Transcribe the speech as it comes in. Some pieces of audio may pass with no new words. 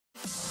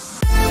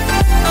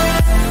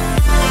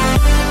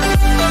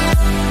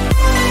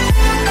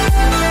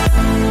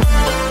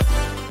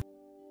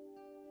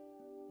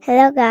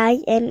Hello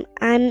guys, I'm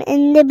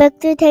in the back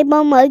to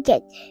table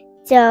market.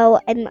 So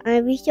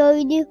I will show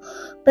you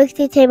back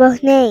to table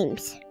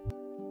names.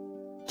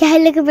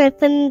 Guys, look at my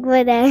friend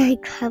what I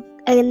have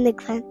in the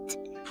front.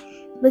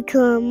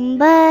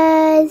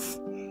 Cucumbers,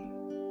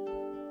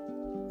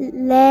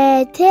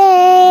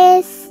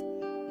 lettuce,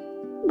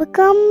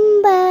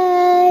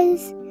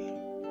 cucumbers,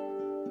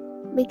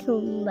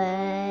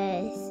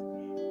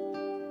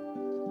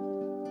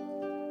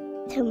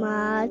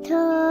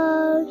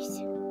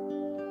 tomatoes.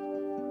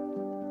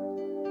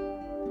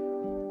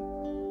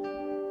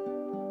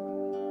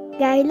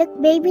 Guys, look,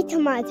 baby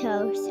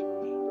tomatoes.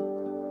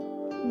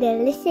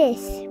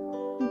 Delicious.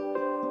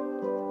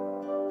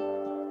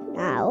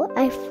 Now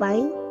I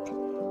find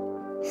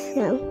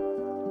some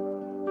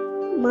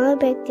more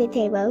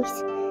vegetables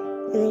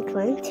in the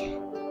front.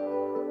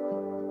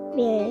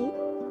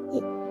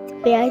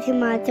 There are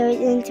tomatoes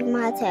and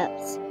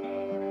tomatoes.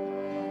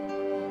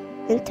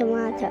 And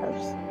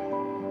tomatoes.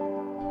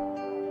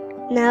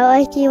 Now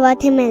I see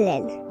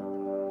watermelon.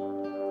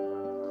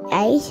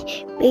 Guys,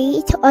 we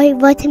eat all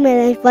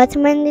watermelons.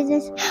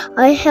 Watermelons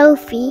are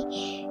healthy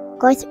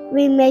because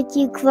we make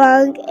you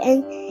strong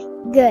and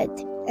good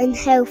and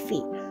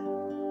healthy.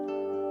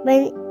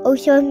 But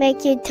also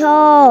make you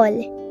tall.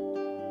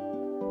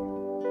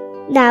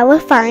 Now we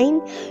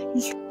find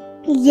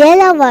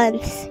yellow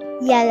ones.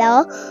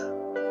 Yellow.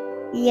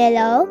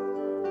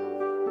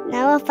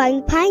 Now I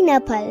find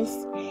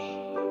pineapples.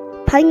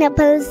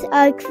 Pineapples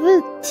are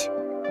fruit.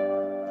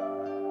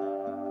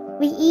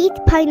 We eat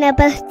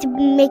pineapples to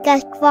make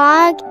us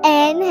strong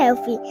and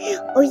healthy.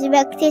 Also,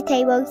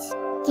 vegetables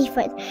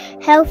different,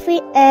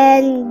 healthy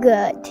and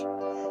good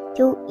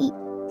to eat.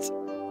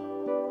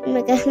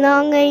 Make us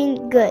stronger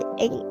and good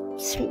and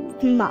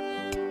smart.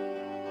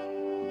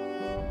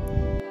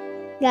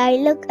 Guys,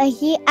 look, I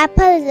see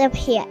apples up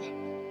here.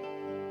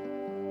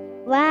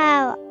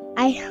 Wow,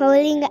 I'm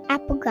holding an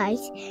apple,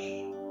 guys.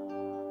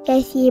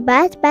 I see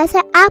that's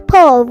an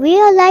apple,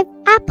 real life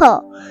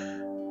apple.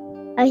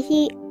 I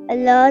see a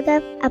lot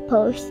of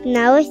apples.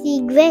 Now I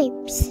see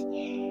grapes.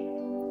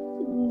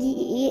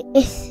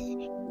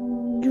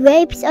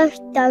 Grapes are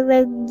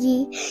started with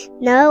G.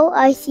 Now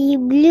I see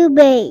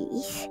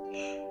blueberries.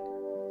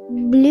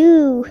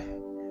 Blue.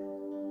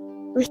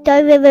 We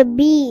start with a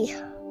B.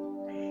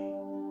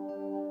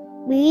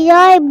 We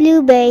are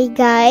blueberries,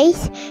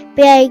 guys.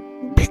 We are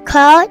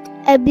called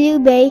a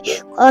blueberry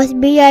because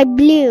we are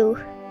blue.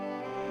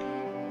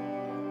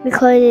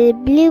 Because the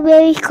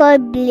blueberry is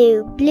called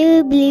blue.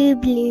 Blue.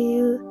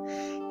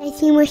 I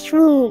see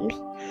mushrooms.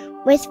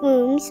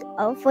 Mushrooms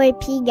are for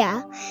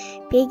pizza.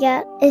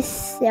 Pizza is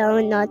so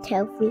not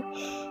healthy.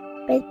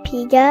 But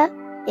pizza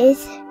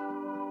is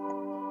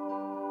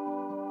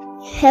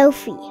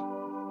healthy.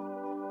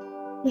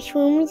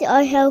 Mushrooms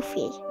are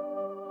healthy.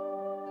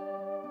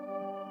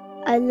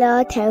 A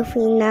lot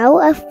healthy. Now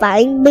I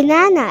find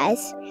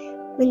bananas.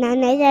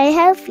 Bananas are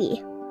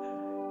healthy.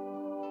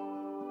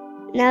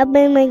 Now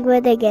bring my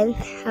word again.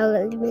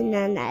 How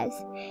bananas.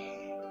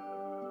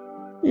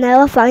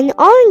 Now I find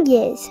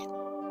oranges.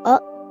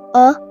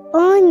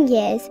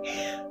 Oranges.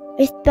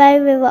 We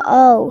start with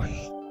O.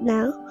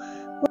 Now,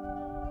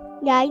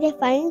 guys, I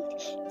find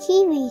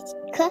kiwis.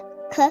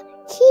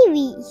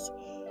 Kiwis.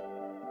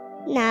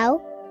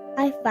 Now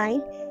I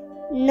find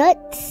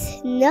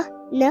nuts.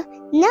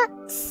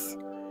 Nuts.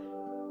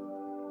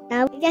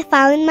 Now I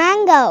found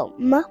mango.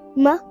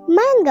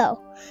 Mango.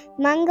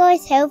 Mango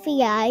is healthy,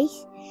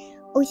 guys.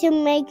 Also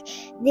make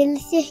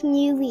delicious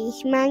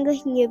smoothies. Mango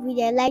smoothies.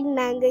 I like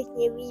mango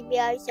smoothies. They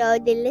are so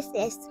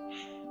delicious.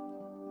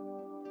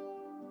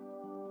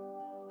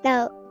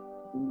 Now,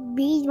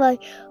 these were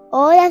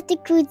all of the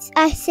fruits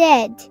I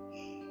said.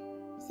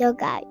 So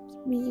guys,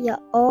 these are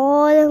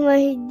all of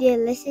my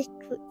delicious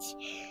fruits.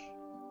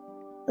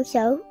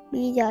 Also,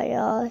 these are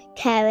all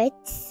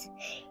carrots.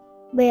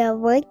 We have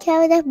one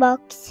carrot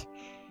box.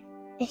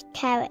 It's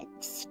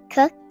carrots.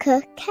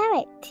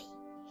 Carrot.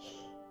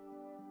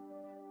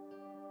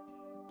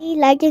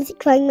 Like and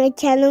subscribe my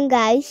channel,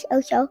 guys.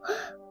 Also,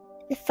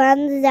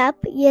 thumbs up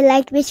if you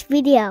like this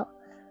video.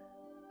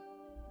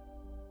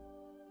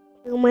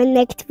 See you in my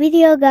next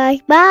video, guys.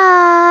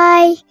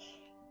 Bye.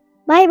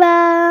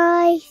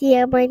 Bye. See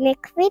you in my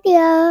next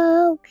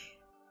video.